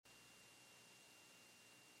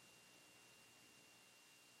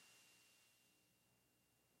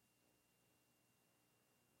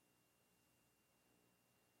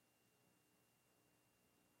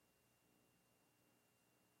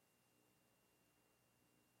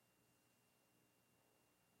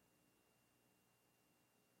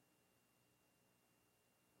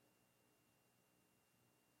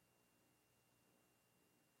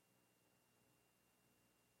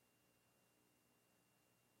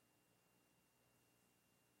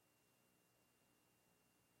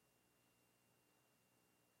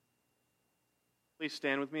Please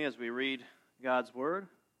stand with me as we read God's Word.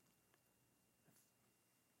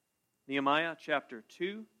 Nehemiah chapter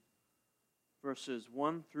 2, verses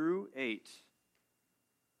 1 through 8.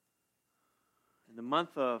 In the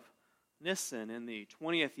month of Nisan, in the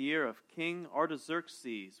 20th year of King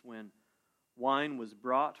Artaxerxes, when wine was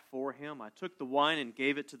brought for him, I took the wine and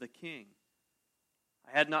gave it to the king.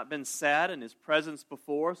 I had not been sad in his presence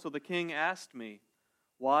before, so the king asked me,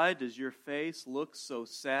 "Why does your face look so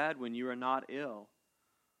sad when you are not ill?"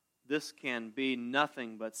 This can be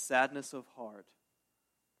nothing but sadness of heart.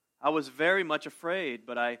 I was very much afraid,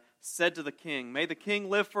 but I said to the king, "May the king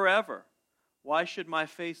live forever. Why should my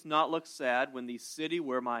face not look sad when the city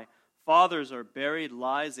where my fathers are buried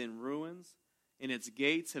lies in ruins, and its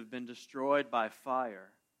gates have been destroyed by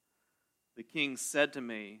fire?" The king said to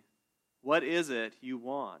me, "What is it you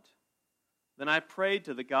want?" Then I prayed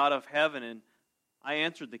to the God of heaven, and I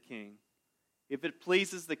answered the king, "If it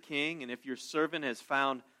pleases the king, and if your servant has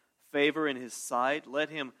found favor in his sight, let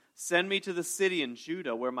him send me to the city in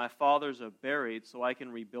Judah where my fathers are buried, so I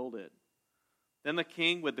can rebuild it." Then the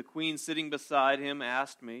king, with the queen sitting beside him,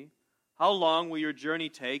 asked me, "How long will your journey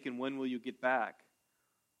take, and when will you get back?"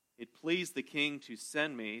 It pleased the king to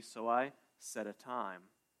send me, so I set a time.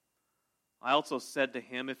 I also said to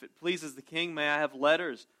him, "If it pleases the king, may I have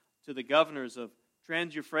letters to the governors of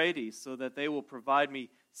Trans-Euphrates, so that they will provide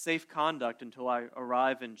me safe conduct until I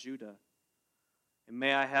arrive in Judah? And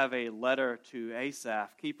may I have a letter to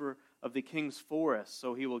Asaph, keeper of the king's forest,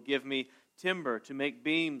 so he will give me timber to make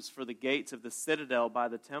beams for the gates of the citadel by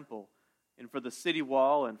the temple, and for the city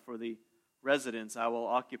wall, and for the residence I will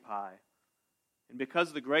occupy." And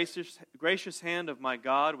because the gracious hand of my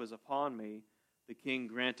God was upon me, the king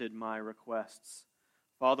granted my requests.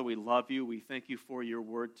 Father, we love you. We thank you for your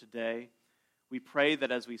word today. We pray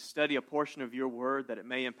that as we study a portion of your word, that it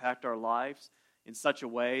may impact our lives in such a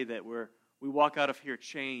way that we walk out of here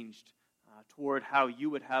changed toward how you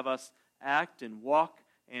would have us act and walk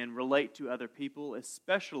and relate to other people,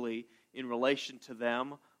 especially in relation to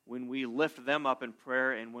them when we lift them up in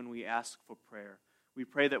prayer and when we ask for prayer. We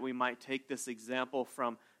pray that we might take this example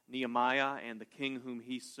from Nehemiah and the king whom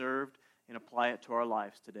he served and apply it to our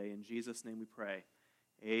lives today. In Jesus' name we pray.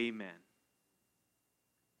 Amen.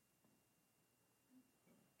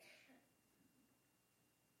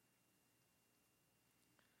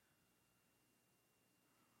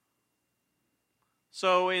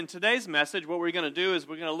 So in today's message, what we're going to do is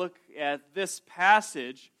we're going to look at this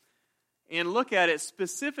passage and look at it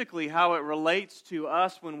specifically how it relates to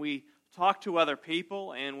us when we talk to other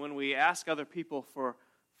people and when we ask other people for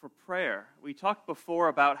prayer. We talked before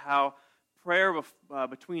about how prayer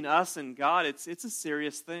between us and God, it's a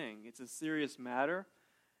serious thing. It's a serious matter,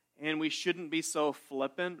 and we shouldn't be so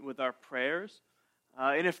flippant with our prayers.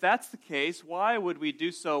 And if that's the case, why would we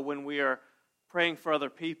do so when we are praying for other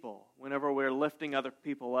people, whenever we're lifting other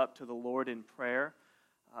people up to the Lord in prayer?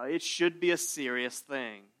 It should be a serious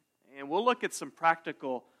thing. And we'll look at some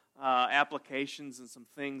practical applications and some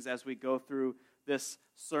things as we go through this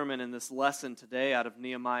sermon and this lesson today out of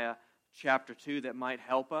Nehemiah chapter 2 that might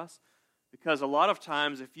help us. Because a lot of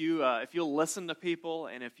times if you'll listen to people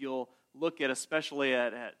and if you'll look at, especially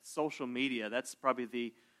at social media, that's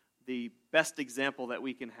probably the best example that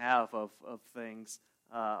we can have of things,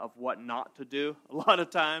 of what not to do a lot of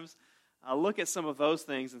times. Look at some of those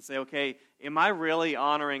things and say, okay, am I really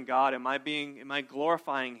honoring God? Am I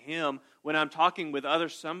glorifying Him when I'm talking with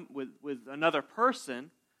another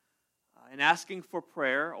person and asking for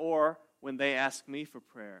prayer, or when they ask me for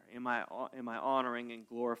prayer? Am I honoring and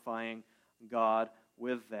glorifying God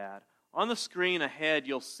with that? On the screen ahead,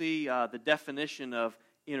 you'll see the definition of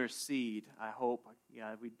intercede. I hope,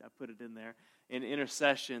 I put it in there. In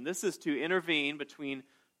intercession, this is to intervene between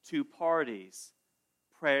two parties.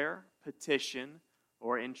 Prayer, petition,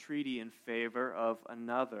 or entreaty in favor of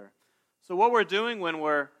another. So what we're doing when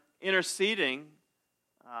we're interceding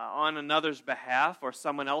on another's behalf, or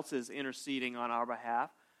someone else is interceding on our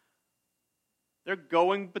behalf, they're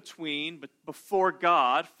going before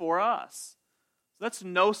God for us. So that's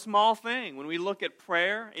no small thing. When we look at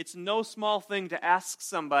prayer, it's no small thing to ask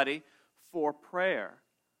somebody for prayer.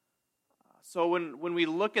 So when we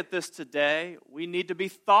look at this today, we need to be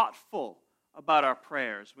thoughtful about our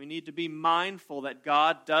prayers. We need to be mindful that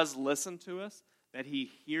God does listen to us, that He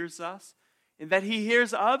hears us, and that He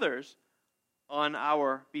hears others on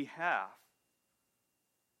our behalf.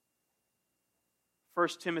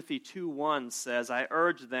 1 Timothy 2:1 says, "I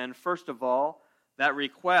urge then, first of all, that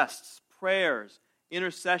requests, prayers,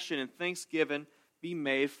 intercession, and thanksgiving be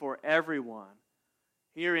made for everyone."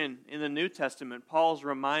 Here in the New Testament, Paul's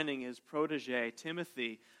reminding his protege,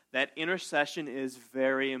 Timothy, that intercession is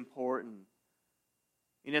very important.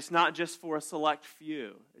 And it's not just for a select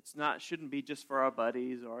few. Shouldn't be just for our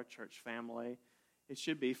buddies or our church family. It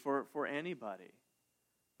should be for anybody.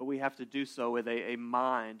 But we have to do so with a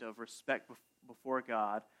mind of respect before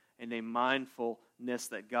God and a mindfulness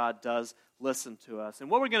that God does listen to us. And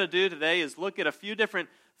what we're going to do today is look at a few different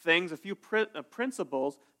things, a few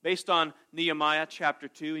principles based on Nehemiah chapter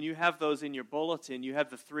 2. And you have those in your bulletin. You have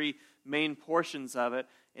the three main portions of it.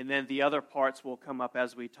 And then the other parts will come up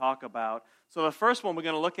as we talk about. So the first one we're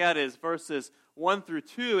going to look at is verses 1 through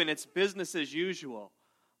 2, and it's business as usual.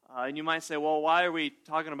 And you might say, well, why are we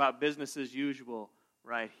talking about business as usual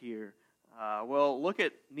right here? Well, look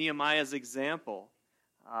at Nehemiah's example.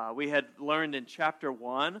 We had learned in chapter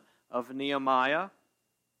 1 of Nehemiah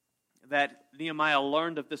that Nehemiah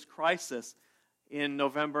learned of this crisis in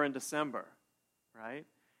November and December, right?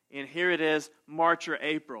 And here it is, March or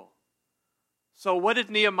April. So what did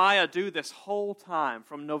Nehemiah do this whole time,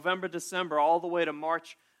 from November, December, all the way to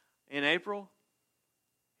March and April?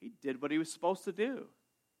 He did what he was supposed to do,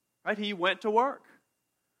 right? He went to work.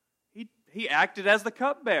 He acted as the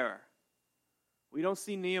cupbearer. We don't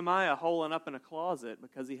see Nehemiah holing up in a closet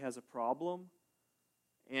because he has a problem.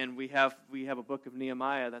 And we have a book of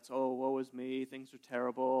Nehemiah that's, oh, woe is me, things are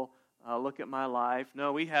terrible, look at my life.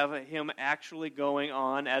 No, we have him actually going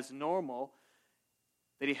on as normal,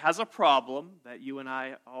 that he has a problem, that you and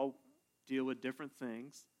I all deal with different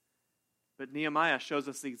things. But Nehemiah shows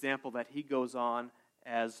us the example that he goes on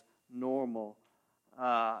as normal.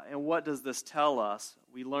 And what does this tell us?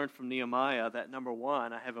 We learned from Nehemiah that, number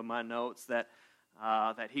one, I have in my notes that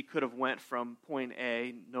he could have went from point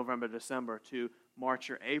A, November, December, to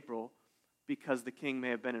March or April, because the king may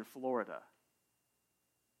have been in Florida.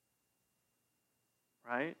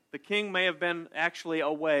 Right? The king may have been actually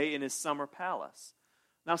away in his summer palace.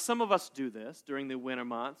 Now, some of us do this during the winter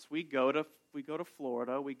months. We go to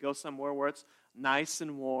Florida. We go somewhere where it's nice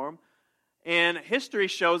and warm. And history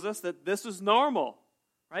shows us that this is normal.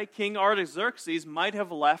 Right? King Artaxerxes might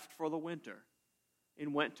have left for the winter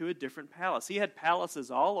and went to a different palace. He had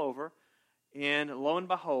palaces all over. And lo and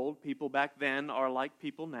behold, people back then are like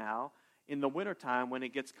people now. In the wintertime, when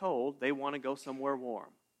it gets cold, they want to go somewhere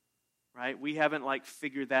warm. Right? We haven't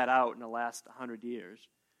figured that out in the last 100 years.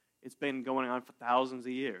 It's been going on for thousands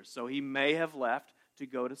of years. So he may have left to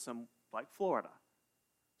go to some, like Florida.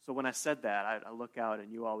 So when I said that, I look out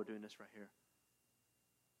and you all were doing this right here.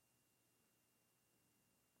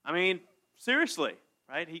 I mean, seriously,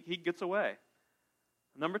 right? He gets away.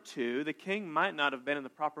 Number two, the king might not have been in the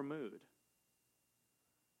proper mood.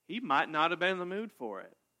 He might not have been in the mood for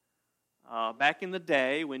it. Back in the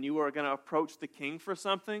day, when you were going to approach the king for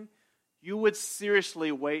something, you would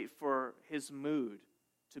seriously wait for his mood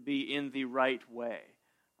to be in the right way.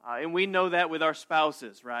 And we know that with our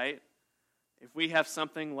spouses, right? If we have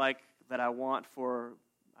something like that I want for,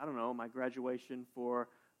 I don't know, my graduation for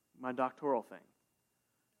my doctoral thing,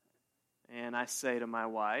 and I say to my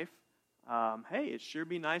wife, hey, it'd sure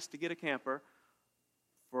be nice to get a camper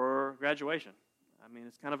for graduation. I mean,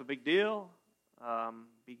 it's kind of a big deal.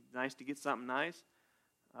 Be nice to get something nice.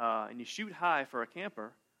 And you shoot high for a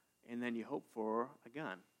camper, and then you hope for a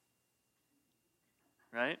gun.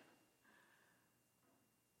 Right?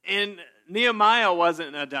 And Nehemiah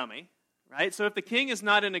wasn't a dummy, right? So if the king is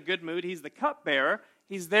not in a good mood, he's the cupbearer.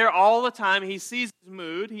 He's there all the time. He sees his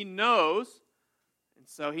mood. He knows. And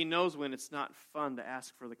so he knows when it's not fun to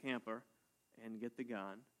ask for the camper and get the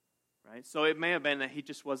gun, right? So it may have been that he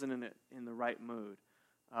just wasn't in the right mood.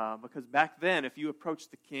 Because back then, if you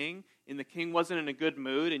approached the king and the king wasn't in a good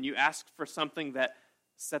mood and you asked for something that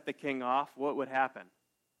set the king off, what would happen?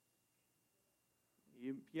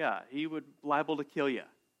 He would be liable to kill you,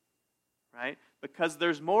 right? Because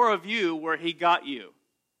there's more of you where he got you,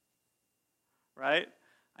 right?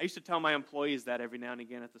 I used to tell my employees that every now and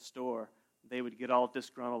again at the store. They would get all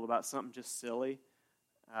disgruntled about something just silly,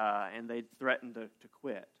 and they'd threaten to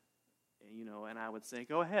quit. And I would say,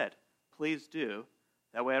 go ahead, please do.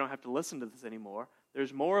 That way I don't have to listen to this anymore.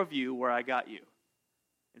 There's more of you where I got you.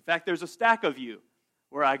 In fact, there's a stack of you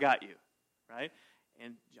where I got you, right?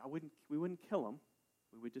 And we wouldn't kill him.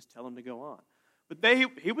 We would just tell him to go on. But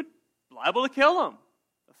he would be liable to kill him.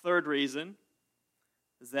 The third reason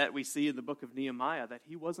is that we see in the book of Nehemiah that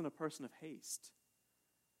he wasn't a person of haste.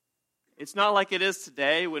 It's not like it is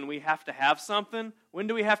today when we have to have something. When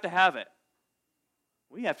do we have to have it?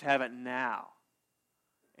 We have to have it now.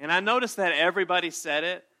 And I noticed that everybody said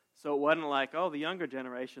it, so it wasn't like, oh, the younger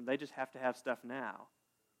generation, they just have to have stuff now.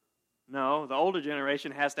 No, the older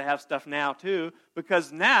generation has to have stuff now too,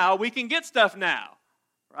 because now we can get stuff now,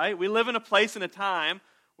 right? We live in a place and a time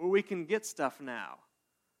where we can get stuff now.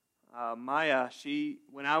 Maya,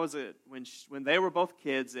 when they were both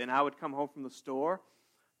kids and I would come home from the store,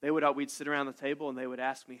 we'd sit around the table and they would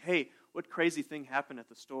ask me, hey, what crazy thing happened at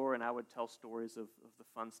the store? And I would tell stories of the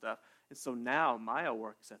fun stuff. And so now Maya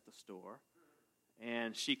works at the store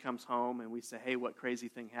and she comes home and we say, hey, what crazy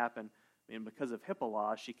thing happened? And because of HIPAA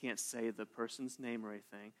law, she can't say the person's name or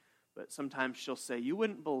anything. But sometimes she'll say, you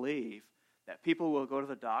wouldn't believe that people will go to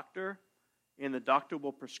the doctor and the doctor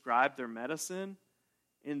will prescribe their medicine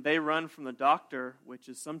and they run from the doctor, which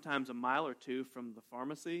is sometimes a mile or two from the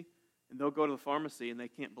pharmacy, and they'll go to the pharmacy and they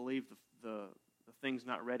can't believe the thing's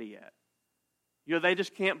not ready yet. They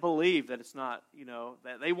just can't believe that it's not,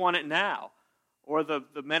 that they want it now. Or the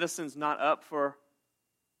medicine's not up for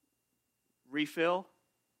refill.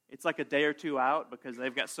 It's like a day or two out because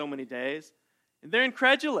they've got so many days. And they're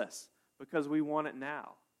incredulous because we want it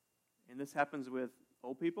now. And this happens with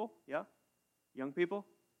old people, yeah. Young people,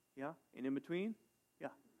 yeah. And in between, yeah.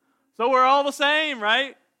 So we're all the same,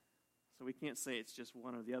 right? So we can't say it's just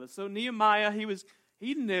one or the other. So Nehemiah,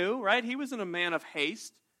 he knew, right? He wasn't a man of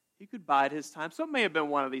haste. He could bide his time. So it may have been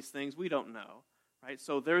one of these things. We don't know, right?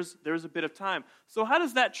 So there's a bit of time. So how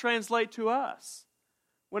does that translate to us?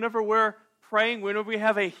 Whenever we're praying, whenever we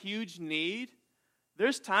have a huge need,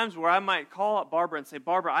 there's times where I might call up Barbara and say,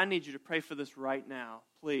 Barbara, I need you to pray for this right now,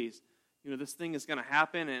 please. This thing is going to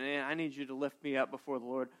happen, and I need you to lift me up before the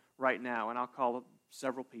Lord right now. And I'll call up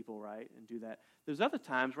several people, right, and do that. There's other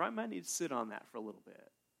times where I might need to sit on that for a little bit.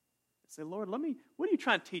 And say, Lord, what are you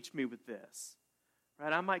trying to teach me with this?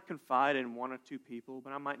 Right? I might confide in one or two people,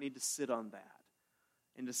 but I might need to sit on that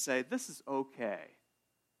and to say, this is okay.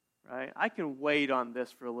 Right? I can wait on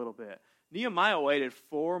this for a little bit. Nehemiah waited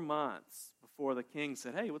 4 months before the king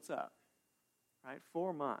said, hey, what's up? Right?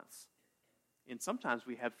 4 months. And sometimes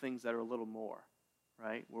we have things that are a little more,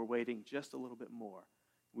 right? We're waiting just a little bit more.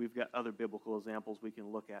 We've got other biblical examples we can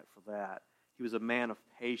look at for that. He was a man of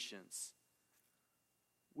patience.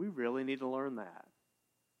 We really need to learn that.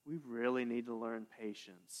 We really need to learn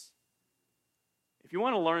patience. If you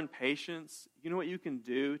want to learn patience, you know what you can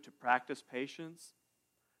do to practice patience?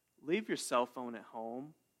 Leave your cell phone at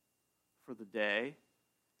home for the day,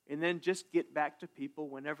 and then just get back to people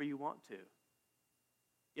whenever you want to.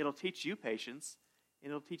 It'll teach you patience, and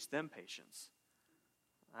it'll teach them patience.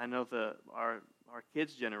 I know our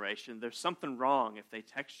kids' generation, there's something wrong if they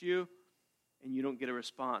text you and you don't get a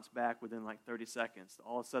response back within like 30 seconds.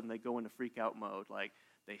 All of a sudden they go into freak out mode, like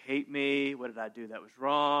they hate me, what did I do that was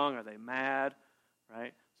wrong, are they mad,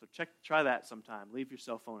 right? So try that sometime. Leave your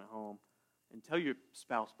cell phone at home and tell your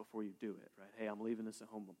spouse before you do it, right? Hey, I'm leaving this at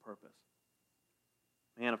home on purpose.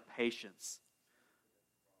 Man of patience.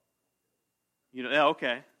 Yeah,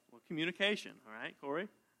 okay. Well, communication, all right, Corey?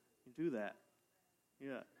 You do that.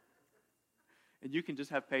 Yeah. And you can just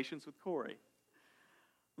have patience with Corey.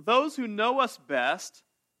 Those who know us best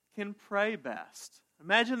can pray best.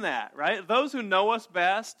 Imagine that, right? Those who know us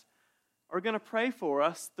best are going to pray for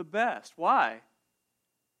us the best. Why?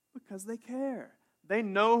 Because they care. They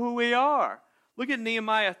know who we are. Look at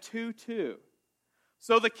Nehemiah 2:2.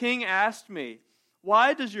 So the king asked me,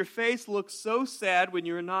 why does your face look so sad when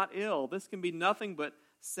you're not ill? This can be nothing but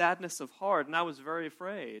sadness of heart. And I was very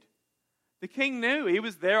afraid. The king knew. He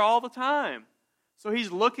was there all the time. So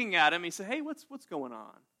he's looking at him. He said, hey, what's going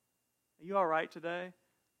on? Are you all right today?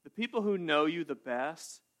 The people who know you the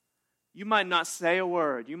best, you might not say a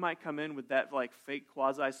word. You might come in with that like fake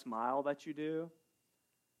quasi-smile that you do.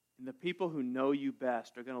 And the people who know you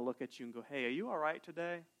best are going to look at you and go, hey, are you all right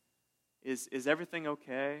today? Is everything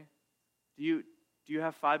okay? Do you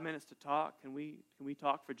have 5 minutes to talk? Can we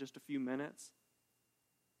talk for just a few minutes?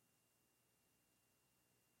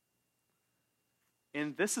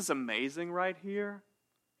 And this is amazing right here,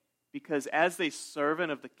 because as a servant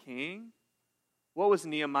of the king, what was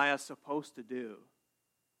Nehemiah supposed to do?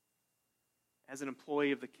 As an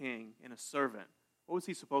employee of the king and a servant, what was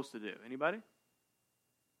he supposed to do? Anybody?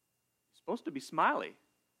 He's supposed to be smiley,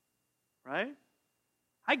 right?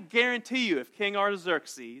 I guarantee you, if King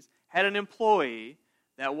Artaxerxes had an employee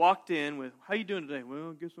that walked in with, how you doing today?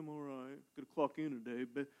 Well, I guess I'm all right. Going to clock in today,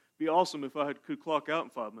 but it'd be awesome if I could clock out in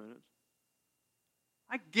 5 minutes.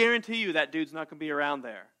 I guarantee you that dude's not going to be around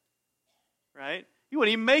there, right? He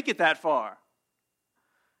wouldn't even make it that far.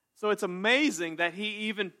 So it's amazing that he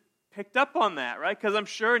even picked up on that, right? Because I'm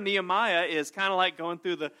sure Nehemiah is kind of like going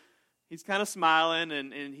through he's kind of smiling,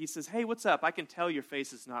 and he says, hey, what's up? I can tell your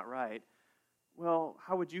face is not right. Well,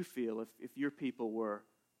 how would you feel if your people were,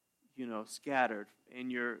 scattered,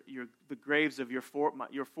 and the graves of your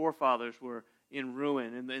forefathers were in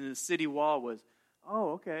ruin, and the city wall was, oh,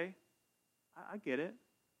 okay, I get it.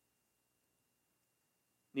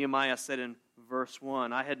 Nehemiah said in verse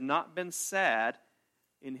 1. I had not been sad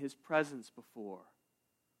in his presence before.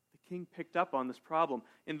 The king picked up on this problem.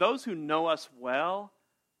 And those who know us well,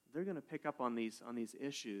 they're going to pick up on these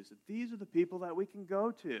issues. These are the people that we can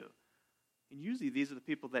go to. And usually these are the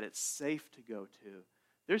people that it's safe to go to.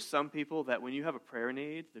 There's some people that when you have a prayer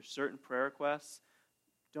need, there's certain prayer requests,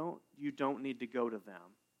 you don't need to go to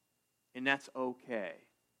them. And that's okay.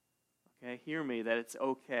 Okay, hear me that it's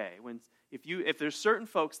okay. If there's certain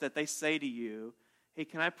folks that they say to you, hey,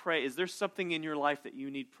 can I pray? Is there something in your life that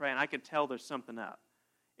you need prayer? And I can tell there's something up.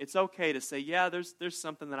 It's okay to say, yeah, there's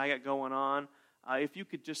something that I got going on. If you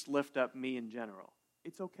could just lift up me in general.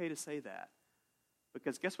 It's okay to say that.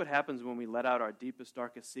 Because guess what happens when we let out our deepest,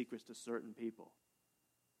 darkest secrets to certain people?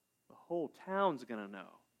 The whole town's going to know,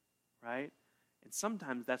 right? And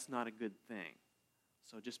sometimes that's not a good thing.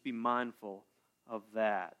 So just be mindful of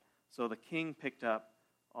that. So the king picked up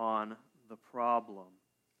on the problem.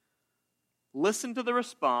 Listen to the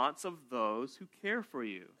response of those who care for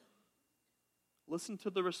you. Listen to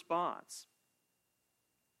the response.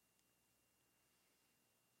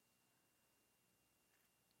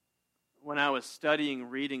 When I was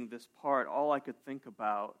reading this part, all I could think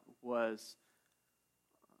about was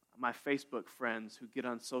my Facebook friends who get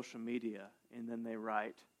on social media and then they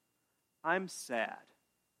write, I'm sad.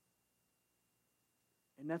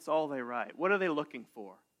 And that's all they write. What are they looking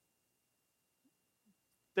for?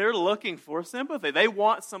 They're looking for sympathy. They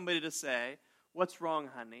want somebody to say, what's wrong,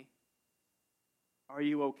 honey? Are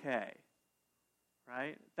you okay?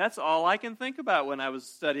 Right? That's all I can think about when I was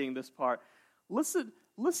studying this part. Listen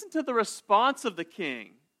to the response of the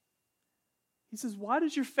king. He says, why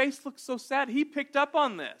does your face look so sad? He picked up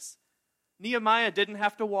on this. Nehemiah didn't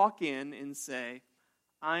have to walk in and say,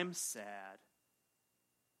 I'm sad.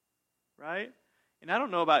 Right? And I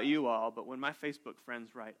don't know about you all, but when my Facebook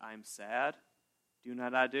friends write, I'm sad, do you know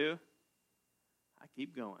what I do? I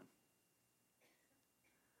keep going.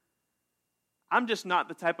 I'm just not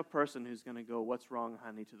the type of person who's going to go, what's wrong,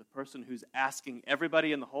 honey, to the person who's asking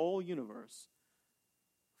everybody in the whole universe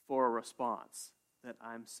for a response that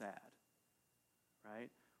I'm sad.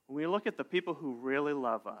 Right? When we look at the people who really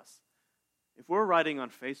love us, if we're writing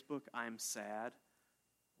on Facebook, I'm sad,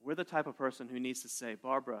 we're the type of person who needs to say,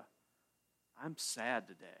 Barbara, I'm sad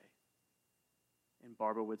today. And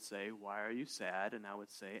Barbara would say, why are you sad? And I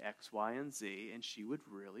would say X, Y, and Z, and she would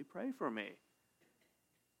really pray for me.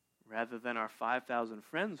 Rather than our 5,000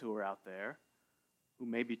 friends who are out there, who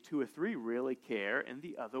maybe 2 or 3 really care, and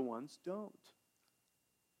the other ones don't.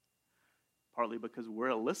 Partly because we're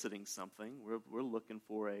eliciting something, we're looking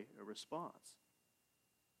for a response.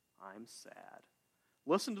 I'm sad.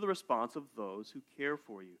 Listen to the response of those who care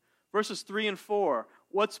for you. Verses 3 and 4,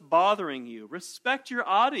 what's bothering you? Respect your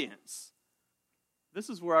audience. This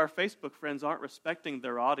is where our Facebook friends aren't respecting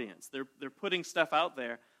their audience. They're putting stuff out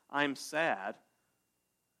there, I'm sad,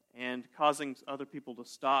 and causing other people to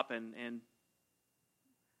stop. And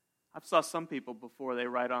I've saw some people before they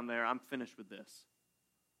write on there, I'm finished with this.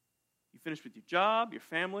 You finished with your job, your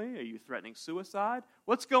family? Are you threatening suicide?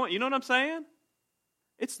 You know what I'm saying?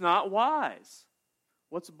 It's not wise.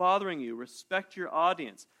 What's bothering you? Respect your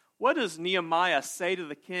audience. What does Nehemiah say to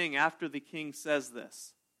the king after the king says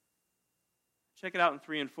this? Check it out in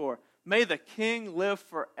 3 and 4. May the king live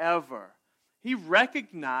forever. He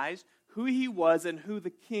recognized who he was and who the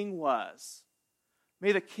king was.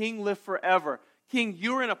 May the king live forever. King,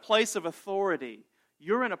 you're in a place of authority.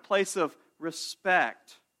 You're in a place of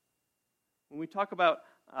respect. When we talk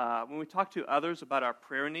to others about our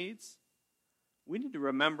prayer needs, we need to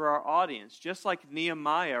remember our audience. Just like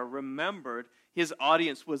Nehemiah remembered his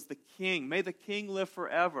audience was the king. May the king live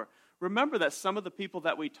forever. Remember that some of the people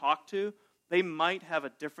that we talk to, they might have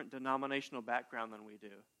a different denominational background than we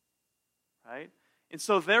do. Right? And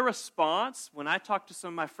so their response, when I talk to some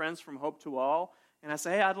of my friends from Hope to All, and I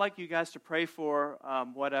say, hey, I'd like you guys to pray for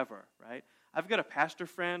whatever, right? I've got a pastor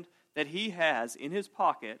friend that he has in his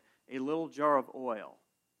pocket a little jar of oil.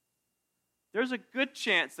 There's a good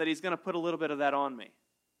chance that he's going to put a little bit of that on me.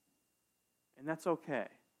 And that's okay.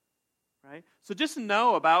 Right? So just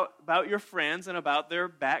know about your friends and about their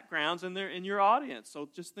backgrounds and in your audience. So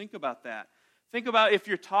just think about that. Think about if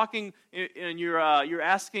you're talking and you're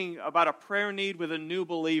asking about a prayer need with a new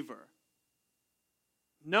believer.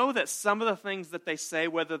 Know that some of the things that they say,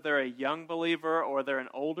 whether they're a young believer or they're an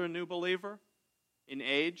older new believer in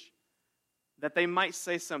age, that they might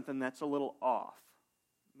say something that's a little off.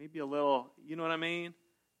 Maybe a little, you know what I mean?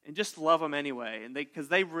 And just love them anyway, and because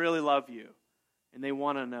they really love you, and they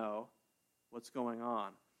want to know what's going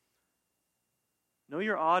on. Know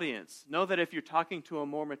your audience. Know that if you're talking to a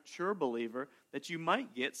more mature believer, that you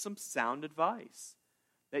might get some sound advice.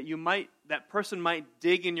 that person might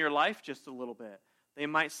dig in your life just a little bit. They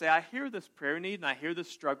might say, I hear this prayer need and I hear this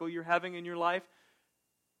struggle you're having in your life.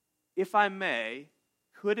 If I may,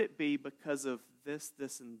 could it be because of this,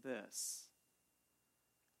 this, and this?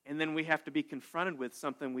 And then we have to be confronted with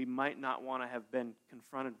something we might not want to have been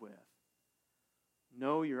confronted with.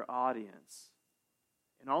 Know your audience.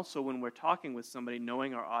 And also when we're talking with somebody,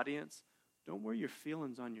 knowing our audience, don't wear your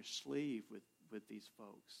feelings on your sleeve with these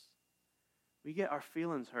folks. We get our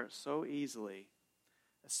feelings hurt so easily,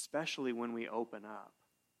 especially when we open up.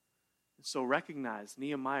 And so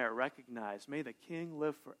Nehemiah recognized, may the king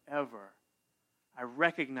live forever. I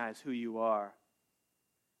recognize who you are.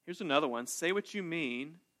 Here's another one. Say what you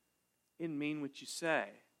mean and mean what you say.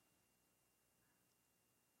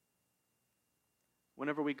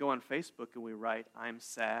 Whenever we go on Facebook and we write, I'm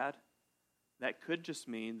sad, that could just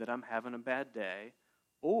mean that I'm having a bad day,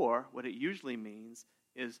 or what it usually means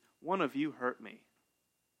is one of you hurt me.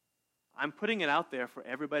 I'm putting it out there for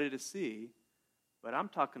everybody to see, but I'm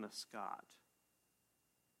talking to Scott.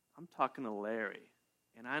 I'm talking to Larry,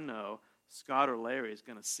 and I know Scott or Larry is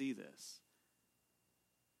going to see this,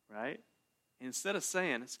 right? And instead of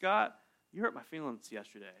saying, Scott, you hurt my feelings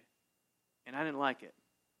yesterday, and I didn't like it.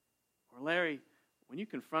 Or Larry, when you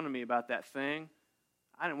confronted me about that thing,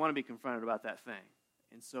 I didn't want to be confronted about that thing.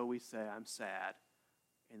 And so we say, I'm sad.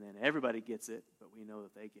 And then everybody gets it, but we know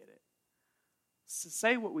that they get it. So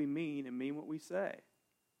say what we mean and mean what we say.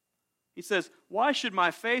 He says, why should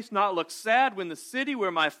my face not look sad when the city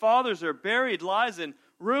where my fathers are buried lies in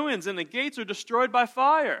ruins and the gates are destroyed by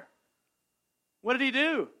fire? What did he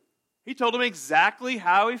do? He told them exactly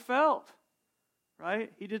how he felt,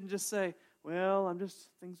 right? He didn't just say, well,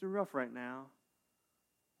 things are rough right now.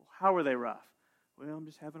 Well, how are they rough? Well, I'm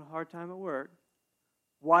just having a hard time at work.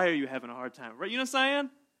 Why are you having a hard time? You know what I'm saying?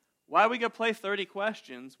 Why are we going to play 30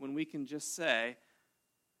 questions when we can just say,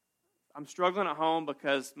 I'm struggling at home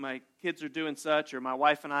because my kids are doing such, or my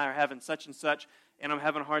wife and I are having such and such, and I'm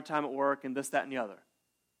having a hard time at work, and this, that, and the other.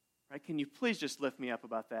 Right? Can you please just lift me up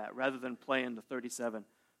about that rather than playing the 37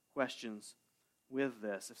 questions with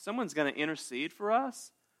this? If someone's going to intercede for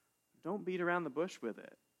us, don't beat around the bush with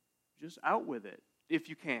it. Just out with it, if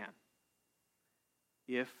you can.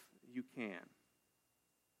 If you can.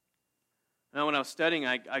 Now, when I was studying,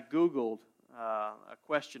 I Googled a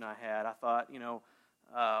question I had. I thought,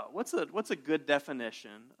 what's a good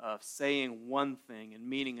definition of saying one thing and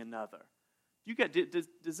meaning another?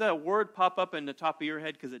 Does that word pop up in the top of your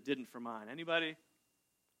head? Because it didn't for mine. Anybody?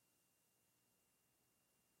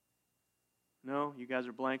 No? You guys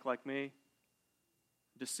are blank like me?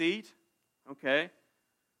 Deceit? Okay.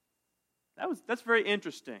 That's very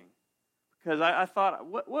interesting. Because I thought,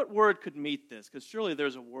 what word could meet this? Because surely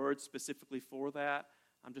there's a word specifically for that.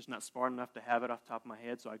 I'm just not smart enough to have it off the top of my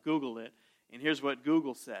head, so I Googled it. And here's what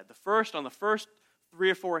Google said. On the first 3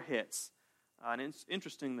 or 4 hits, and it's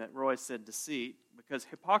interesting that Roy said deceit, because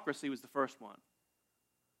hypocrisy was the first one.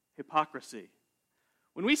 Hypocrisy.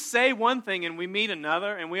 When we say one thing and we mean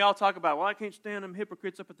another, and we all talk about, well, I can't stand them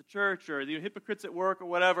hypocrites up at the church, or the hypocrites at work, or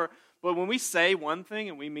whatever, but when we say one thing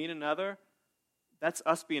and we mean another, that's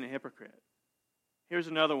us being a hypocrite. Here's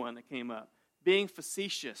another one that came up. Being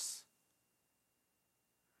facetious.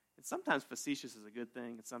 And sometimes facetious is a good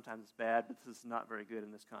thing, and sometimes it's bad, but this is not very good in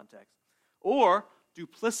this context. Or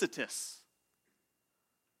duplicitous.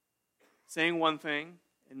 Saying one thing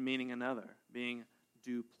and meaning another. Being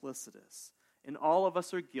duplicitous. And all of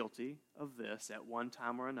us are guilty of this at one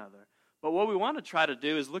time or another. But what we want to try to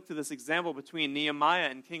do is look to this example between Nehemiah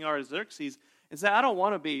and King Artaxerxes and say, I don't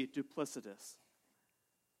want to be duplicitous.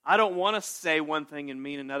 I don't want to say one thing and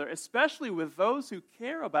mean another, especially with those who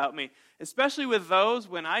care about me, especially with those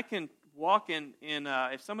when I can walk in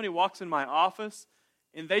if somebody walks in my office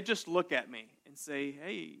and they just look at me and say,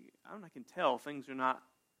 hey, I can tell things are not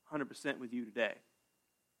 100% with you today.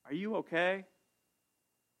 Are you okay?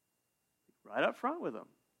 Right up front with them.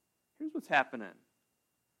 Here's what's happening.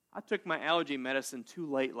 I took my allergy medicine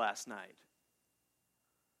too late last night.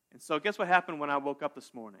 And so guess what happened when I woke up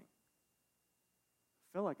this morning?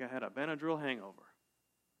 I felt like I had a Benadryl hangover,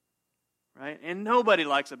 right? And nobody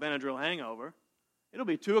likes a Benadryl hangover. It'll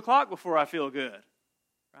be 2 o'clock before I feel good,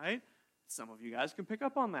 right? Some of you guys can pick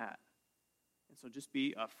up on that. And so just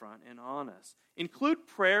be upfront and honest. Include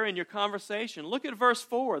prayer in your conversation. Look at verse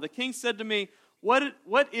 4. The king said to me, what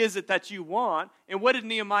is it that you want? And what did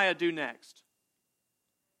Nehemiah do next?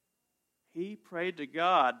 He prayed to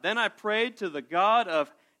God. Then I prayed to the God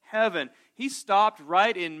of heaven. He stopped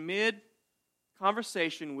right in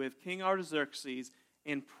mid-conversation with King Artaxerxes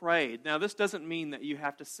and prayed. Now, this doesn't mean that you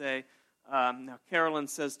have to say, now Carolyn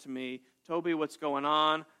says to me, Toby, what's going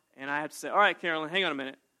on? And I have to say, all right, Carolyn, hang on a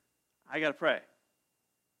minute. I got to pray.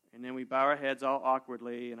 And then we bow our heads all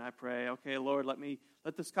awkwardly, and I pray, okay, Lord, let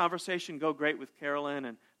this conversation go great with Carolyn,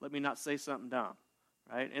 and let me not say something dumb,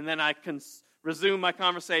 right? And then I can resume my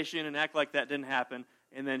conversation and act like that didn't happen,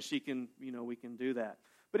 and then she can, we can do that.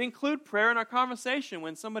 But include prayer in our conversation.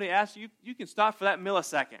 When somebody asks you, you can stop for that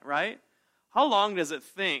millisecond, right? How long does it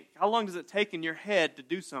take in your head to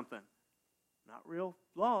do something? Not real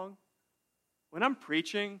long. When I'm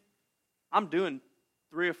preaching, I'm doing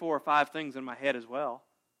 3 or 4 or 5 things in my head as well.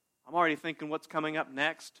 I'm already thinking what's coming up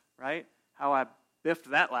next, right? How I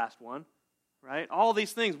biffed that last one, right? All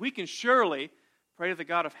these things. We can surely pray to the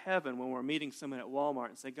God of heaven when we're meeting someone at Walmart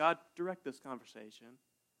and say, God, direct this conversation,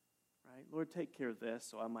 right? Lord, take care of this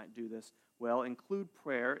so I might do this well. Include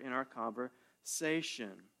prayer in our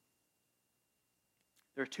conversation.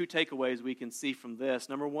 There are 2 takeaways we can see from this.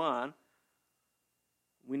 Number 1,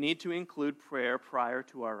 we need to include prayer prior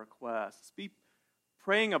to our requests. Be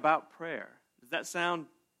praying about prayer. Does that sound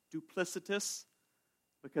duplicitous?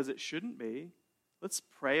 Because it shouldn't be. Let's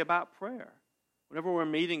pray about prayer. Whenever we're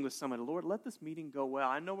meeting with somebody, Lord, let this meeting go well.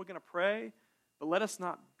 I know we're going to pray, but let us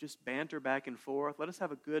not just banter back and forth. Let us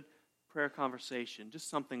have a good prayer conversation, just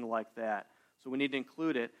something like that. So we need to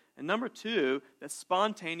include it. And number 2, that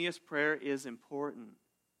spontaneous prayer is important.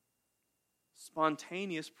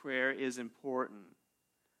 Spontaneous prayer is important.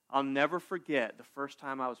 I'll never forget the first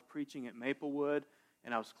time I was preaching at Maplewood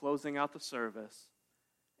and I was closing out the service,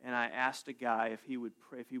 and I asked a guy if he would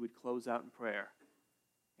pray, if he would close out in prayer.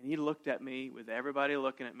 And he looked at me with everybody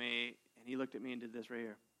looking at me, and he looked at me and did this right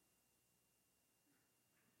here.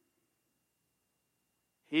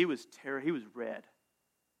 He was red.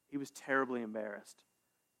 He was terribly embarrassed.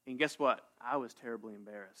 And guess what? I was terribly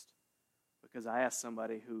embarrassed because I asked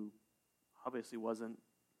somebody who obviously wasn't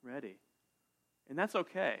ready. And that's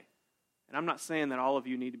okay. And I'm not saying that all of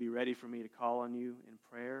you need to be ready for me to call on you in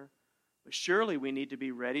prayer, but surely we need to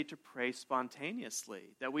be ready to pray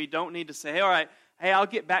spontaneously. That we don't need to say, hey, all right, hey, I'll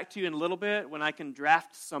get back to you in a little bit when I can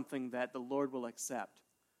draft something that the Lord will accept.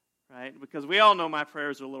 Right? Because we all know my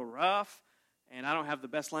prayers are a little rough, and I don't have the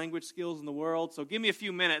best language skills in the world, so give me a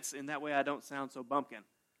few minutes, and that way I don't sound so bumpkin.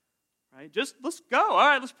 Right? Just let's go. All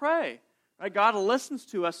right, let's pray. Right? God listens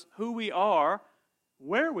to us who we are,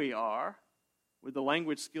 where we are, with the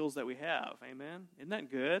language skills that we have. Amen? Isn't that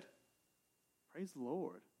good? Praise the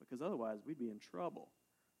Lord, because otherwise we'd be in trouble.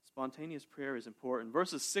 Spontaneous prayer is important.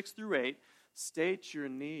 Verses 6 through 8 state your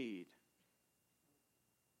need.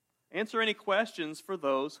 Answer any questions for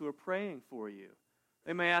those who are praying for you.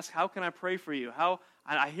 They may ask, how can I pray for you?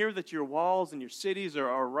 I hear that your walls and your cities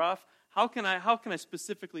are rough. How can I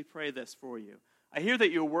specifically pray this for you? I hear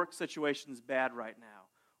that your work situation is bad right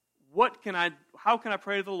now. How can I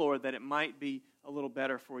pray to the Lord that it might be a little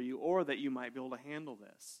better for you, or that you might be able to handle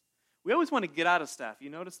this? We always want to get out of stuff. You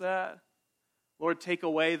notice that? Lord, take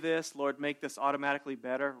away this. Lord, make this automatically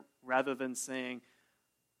better, rather than saying,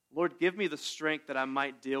 Lord, give me the strength that I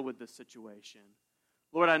might deal with this situation.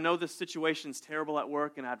 Lord, I know this situation's terrible at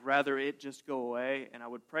work, and I'd rather it just go away, and I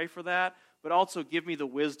would pray for that, but also give me the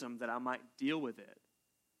wisdom that I might deal with it.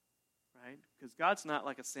 Right? Because God's not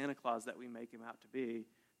like a Santa Claus that we make him out to be,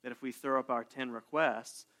 that if we throw up our 10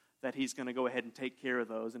 requests, that he's going to go ahead and take care of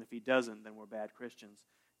those, and if he doesn't, then we're bad Christians.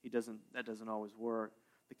 That doesn't always work.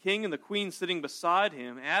 The king and the queen sitting beside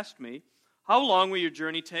him asked me, how long will your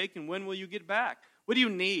journey take, and when will you get back? What do you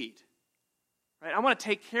need? Right? I want to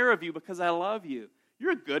take care of you because I love you.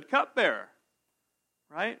 You're a good cupbearer,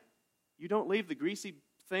 right? You don't leave the greasy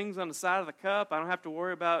things on the side of the cup. I don't have to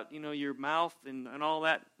worry about, your mouth and all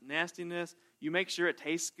that nastiness. You make sure it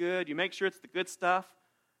tastes good. You make sure it's the good stuff,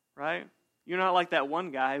 right? You're not like that one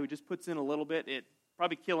guy who just puts in a little bit. It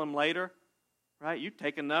probably kill him later, right? You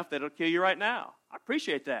take enough that it'll kill you right now. I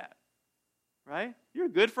appreciate that, right? You're a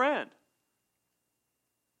good friend.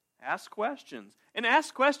 Ask questions. And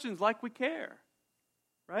ask questions like we care,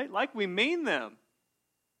 right? Like we mean them.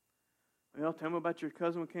 Well, tell me about your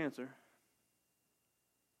cousin with cancer.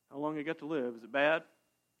 How long you got to live? Is it bad?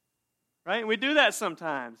 Right? And we do that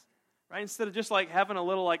sometimes, right? Instead of just like having a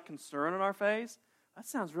little like concern on our face. That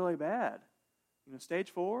sounds really bad.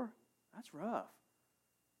 Stage 4? That's rough.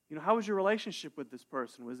 How was your relationship with this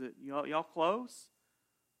person? Was it y'all close?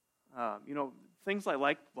 Things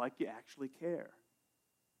like you actually care.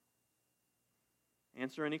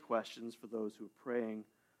 Answer any questions for those who are praying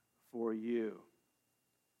for you.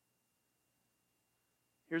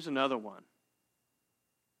 Here's another one.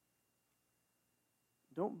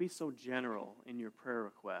 Don't be so general in your prayer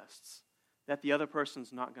requests that the other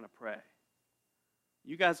person's not going to pray.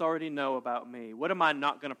 You guys already know about me. What am I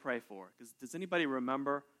not going to pray for? Does anybody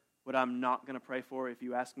remember what I'm not going to pray for if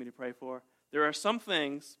you ask me to pray for? There are some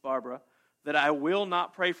things, Barbara, that I will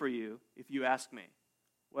not pray for you if you ask me.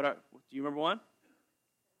 Do you remember one?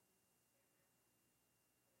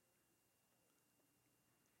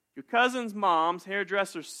 Your cousin's mom's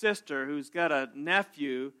hairdresser's sister who's got a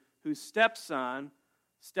nephew whose stepson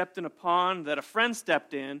stepped in a pond that a friend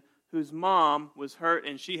stepped in, whose mom was hurt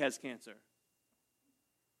and she has cancer.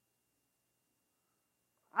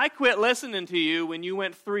 I quit listening to you when you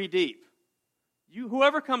went 3 deep.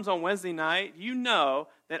 Whoever comes on Wednesday night, you know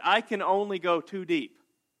that I can only go 2 deep.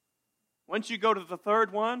 Once you go to the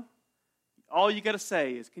third one, all you got to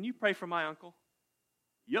say is, can you pray for my uncle?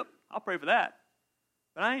 Yep, I'll pray for that.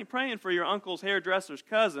 But I ain't praying for your uncle's hairdresser's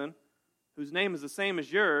cousin, whose name is the same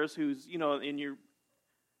as yours, who's, in your...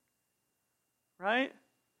 Right?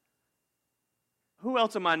 Who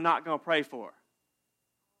else am I not going to pray for?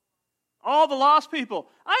 All the lost people.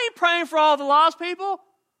 I ain't praying for all the lost people.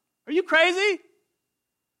 Are you crazy?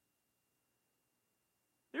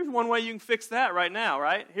 There's one way you can fix that right now,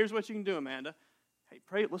 right? Here's what you can do, Amanda.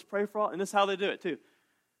 Hey, let's pray for all, and this is how they do it too.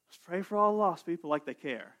 Let's pray for all the lost people like they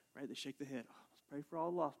care, right? They shake their head. Oh, let's pray for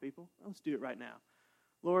all the lost people. Let's do it right now.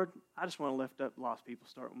 Lord, I just want to lift up lost people,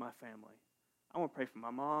 start with my family. I want to pray for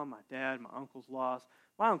my mom, my dad, my uncle's lost.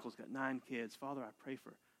 My uncle's got 9 kids. Father, I pray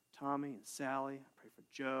for Tommy and Sally. I pray for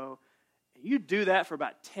Joe. And you do that for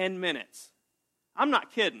about 10 minutes. I'm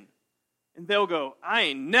not kidding. And they'll go, I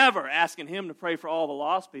ain't never asking him to pray for all the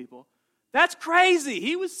lost people. That's crazy.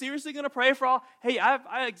 He was seriously going to pray for all. Hey,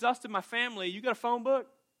 I exhausted my family. You got a phone book?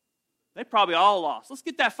 They probably all lost. Let's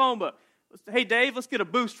get that phone book. Hey, Dave, let's get a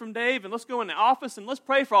boost from Dave, and let's go in the office, and let's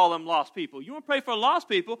pray for all them lost people. You want to pray for lost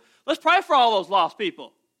people? Let's pray for all those lost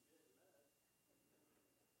people.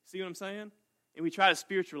 See what I'm saying? And we try to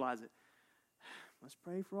spiritualize it. Let's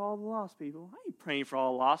pray for all the lost people. I ain't praying for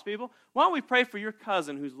all the lost people. Why don't we pray for your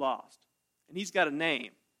cousin who's lost? And he's got a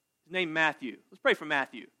name. His name Matthew. Let's pray for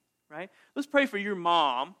Matthew, right? Let's pray for your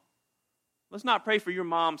mom. Let's not pray for your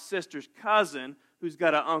mom's sister's cousin who's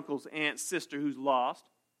got an uncle's aunt's sister who's lost.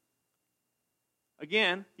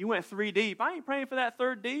 Again, you went 3 deep. I ain't praying for that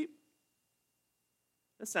 3rd deep.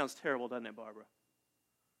 That sounds terrible, doesn't it, Barbara?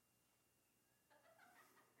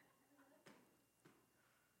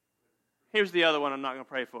 Here's the other one I'm not going to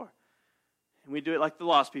pray for. And we do it like the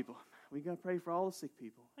lost people. We got to pray for all the sick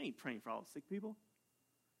people. I ain't praying for all the sick people.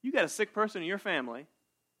 You got a sick person in your family.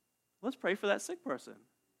 Let's pray for that sick person.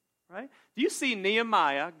 Right? Do you see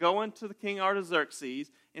Nehemiah going to the King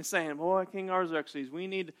Artaxerxes and saying, boy, King Artaxerxes,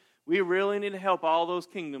 we really need to help all those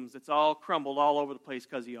kingdoms that's all crumbled all over the place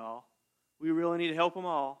because of y'all. We really need to help them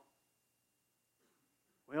all.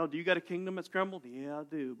 Well, do you got a kingdom that's crumbled? Yeah, I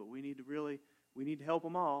do, but we need to help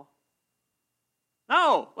them all.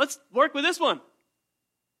 No, let's work with this one.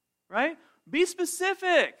 Right? Be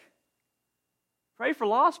specific. Pray for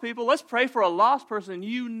lost people. Let's pray for a lost person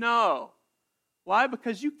you know. Why?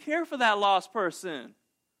 Because you care for that lost person.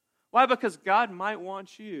 Why? Because God might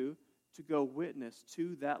want you to go witness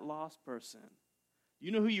to that lost person.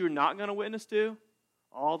 You know who you're not going to witness to?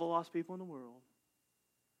 All the lost people in the world.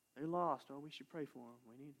 They're lost. Oh, we should pray for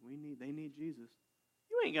them. They need Jesus.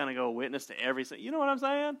 You ain't going to go witness to every single. You know what I'm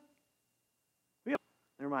saying?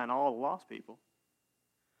 Never mind all the lost people.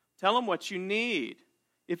 Tell them what you need.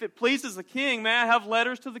 If it pleases the king, may I have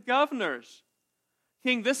letters to the governors?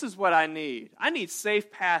 King, this is what I need. I need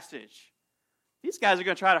safe passage. These guys are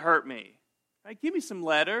going to try to hurt me. Right? Give me some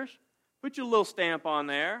letters. Put your little stamp on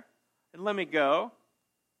there and let me go.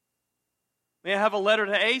 May I have a letter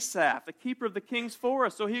to Asaph, the keeper of the king's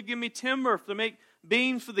forest, so he'll give me timber to make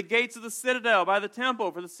beams for the gates of the citadel, by the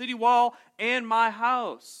temple, for the city wall, and my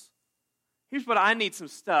house. Here's what I need, some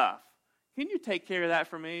stuff. Can you take care of that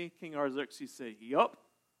for me? King Artaxerxes said, yup.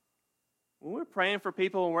 When we're praying for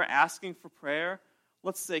people and we're asking for prayer,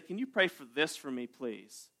 let's say, can you pray for this for me,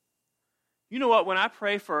 please? You know what? If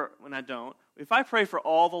I pray for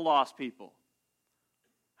all the lost people,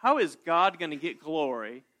 how is God going to get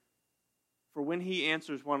glory for when he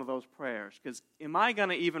answers one of those prayers? Because am I going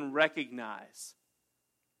to even recognize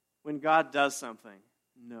when God does something?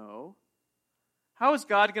 No. How is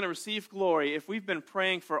God going to receive glory if we've been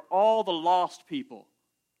praying for all the lost people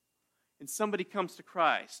and somebody comes to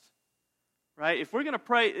Christ? Right? If we're going to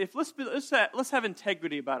pray, let's have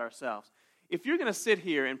integrity about ourselves. If you're going to sit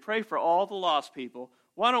here and pray for all the lost people,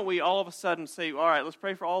 why don't we all of a sudden say, all right, let's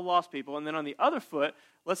pray for all the lost people, and then on the other foot,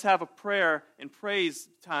 let's have a prayer and praise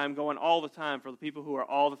time going all the time for the people who are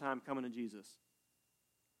all the time coming to Jesus.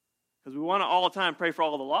 Because we want to all the time pray for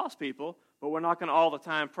all the lost people, but we're not going to all the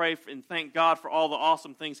time pray and thank God for all the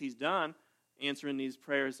awesome things he's done, answering these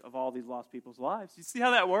prayers of all these lost people's lives. You see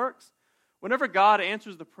how that works? Whenever God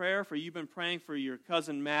answers the prayer for you've been praying for your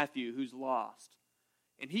cousin Matthew who's lost,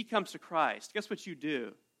 and he comes to Christ, guess what you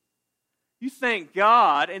do? You thank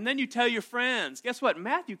God, and then you tell your friends, guess what?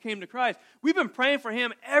 Matthew came to Christ. We've been praying for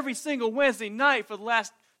him every single Wednesday night for the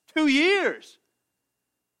last 2 years.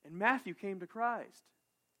 And Matthew came to Christ.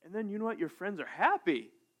 And then you know what? Your friends are happy.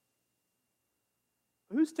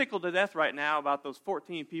 Who's tickled to death right now about those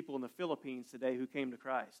 14 people in the Philippines today who came to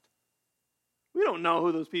Christ? We don't know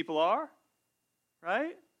who those people are,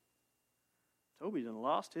 right? Toby done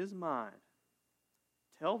lost his mind.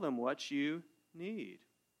 Tell them what you need.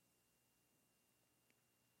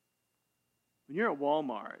 When you're at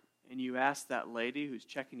Walmart and you ask that lady who's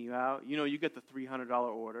checking you out, you know you get the $300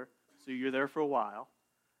 order, so you're there for a while,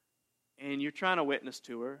 and you're trying to witness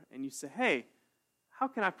to her, and you say, hey, how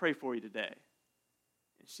can I pray for you today?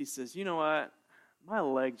 And she says, you know what, my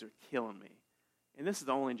legs are killing me, and this is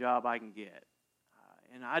the only job I can get,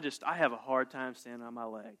 and I have a hard time standing on my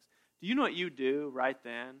legs. Do you know what you do right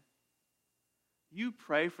then? You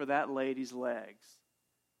pray for that lady's legs.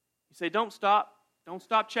 You say, don't stop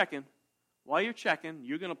checking. While you're checking,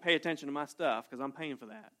 you're going to pay attention to my stuff because I'm paying for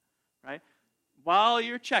that, right? While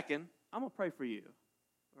you're checking, I'm going to pray for you,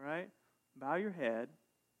 all right? Bow your head,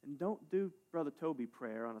 and don't do Brother Toby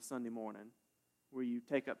prayer on a Sunday morning where you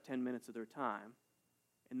take up 10 minutes of their time,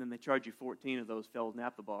 and then they charge you 14 of those failed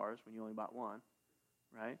naphtha bars when you only bought one,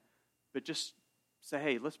 right? But just say,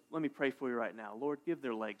 hey, let me pray for you right now. Lord, give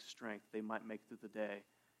their legs strength they might make through the day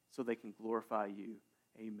so they can glorify you.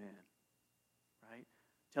 Amen, right?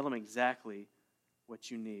 Tell them exactly what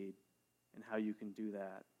you need and how you can do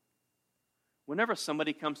that. Whenever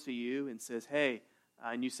somebody comes to you and says, hey,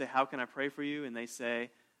 and you say, how can I pray for you? And they say,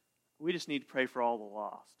 we just need to pray for all the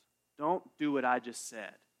lost. Don't do what I just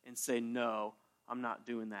said and say, no, I'm not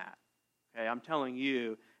doing that. Okay, I'm telling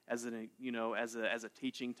you, as a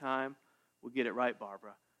teaching time, we'll get it right,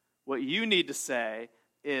 Barbara. What you need to say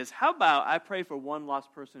is, how about I pray for one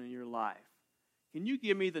lost person in your life? Can you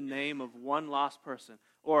give me the name of one lost person?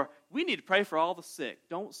 Or, we need to pray for all the sick.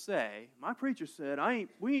 Don't say, my preacher said,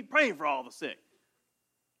 we ain't praying for all the sick.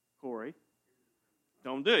 Corey,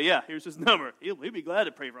 don't do it. Yeah, here's his number. He'll be glad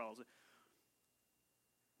to pray for all the sick.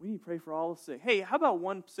 We need to pray for all the sick. Hey, how about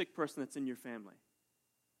one sick person that's in your family?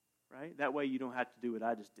 Right? That way you don't have to do what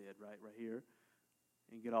I just did, right here,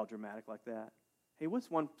 and get all dramatic like that. Hey,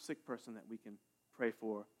 what's one sick person that we can pray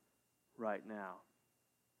for right now?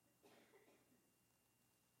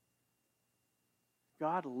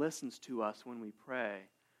 God listens to us when we pray.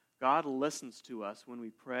 God listens to us when we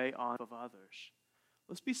pray on behalf of others.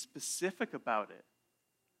 Let's be specific about it.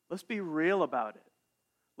 Let's be real about it.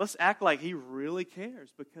 Let's act like He really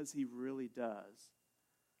cares, because He really does.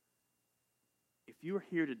 If you are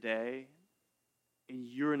here today and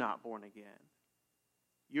you're not born again,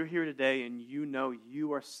 you're here today and you know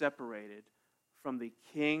you are separated from the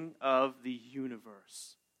King of the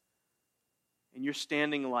universe, and you're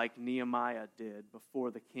standing like Nehemiah did before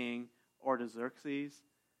the king Artaxerxes,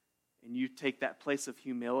 and you take that place of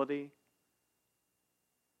humility,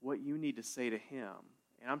 what you need to say to him,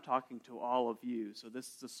 and I'm talking to all of you, so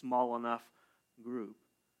this is a small enough group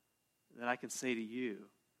that I can say to you,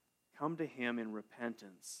 come to him in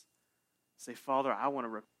repentance. Say, Father, I want to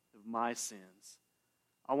repent of my sins.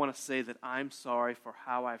 I want to say that I'm sorry for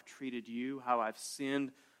how I've treated you, how I've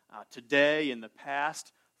sinned today, in the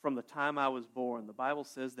past, from the time I was born. The Bible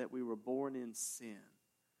says that we were born in sin.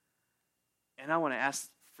 And I want to ask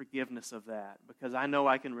forgiveness of that, because I know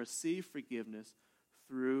I can receive forgiveness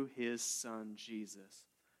through His Son, Jesus,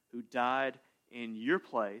 who died in your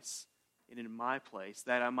place and in my place,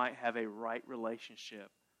 that I might have a right relationship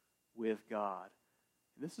with God.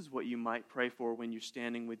 And this is what you might pray for when you're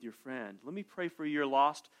standing with your friend. Let me pray for your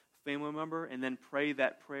lost family member, and then pray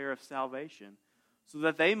that prayer of salvation, so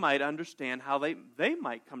that they might understand how they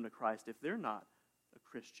might come to Christ if they're not a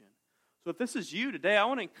Christian. So if this is you today, I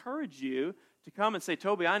want to encourage you to come and say,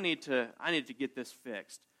 Toby, I need to get this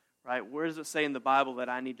fixed. Right? Where does it say in the Bible that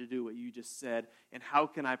I need to do what you just said? And how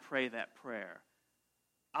can I pray that prayer?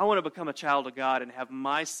 I want to become a child of God and have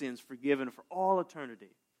my sins forgiven for all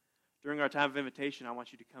eternity. During our time of invitation, I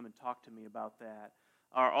want you to come and talk to me about that.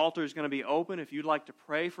 Our altar is going to be open if you'd like to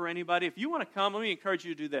pray for anybody. If you want to come, let me encourage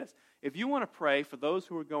you to do this. If you want to pray for those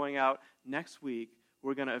who are going out next week,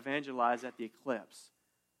 we're going to evangelize at the Eclipse.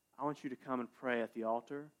 I want you to come and pray at the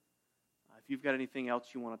altar. If you've got anything else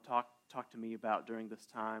you want to talk to me about during this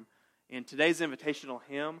time. In today's invitational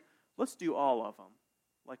hymn, let's do all of them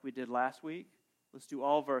like we did last week. Let's do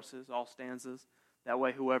all verses, all stanzas. That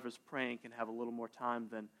way whoever's praying can have a little more time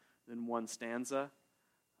than one stanza.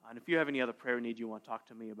 And if you have any other prayer need you want to talk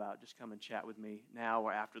to me about, just come and chat with me now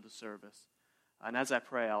or after the service. And as I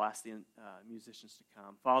pray, I'll ask the musicians to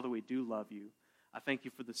come. Father, we do love you. I thank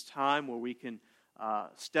you for this time where we can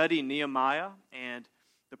study Nehemiah and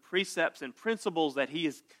the precepts and principles that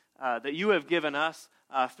that you have given us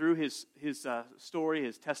through his story,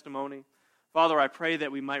 his testimony. Father, I pray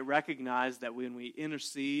that we might recognize that when we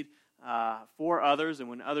intercede for others and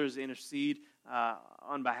when others intercede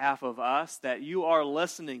on behalf of us, that you are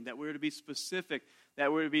listening, that we're to be specific,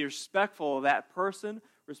 that we're to be respectful of that person,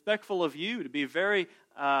 respectful of you, to be very,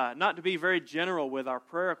 not to be very general with our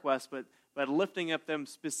prayer requests, but lifting up them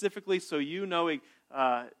specifically so you know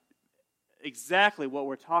exactly what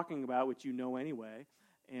we're talking about, which you know anyway,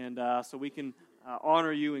 and so we can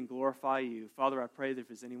honor you and glorify you. Father, I pray that if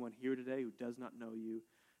there's anyone here today who does not know you,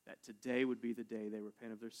 that today would be the day they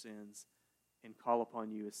repent of their sins and call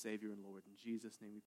upon you as Savior and Lord. In Jesus' name we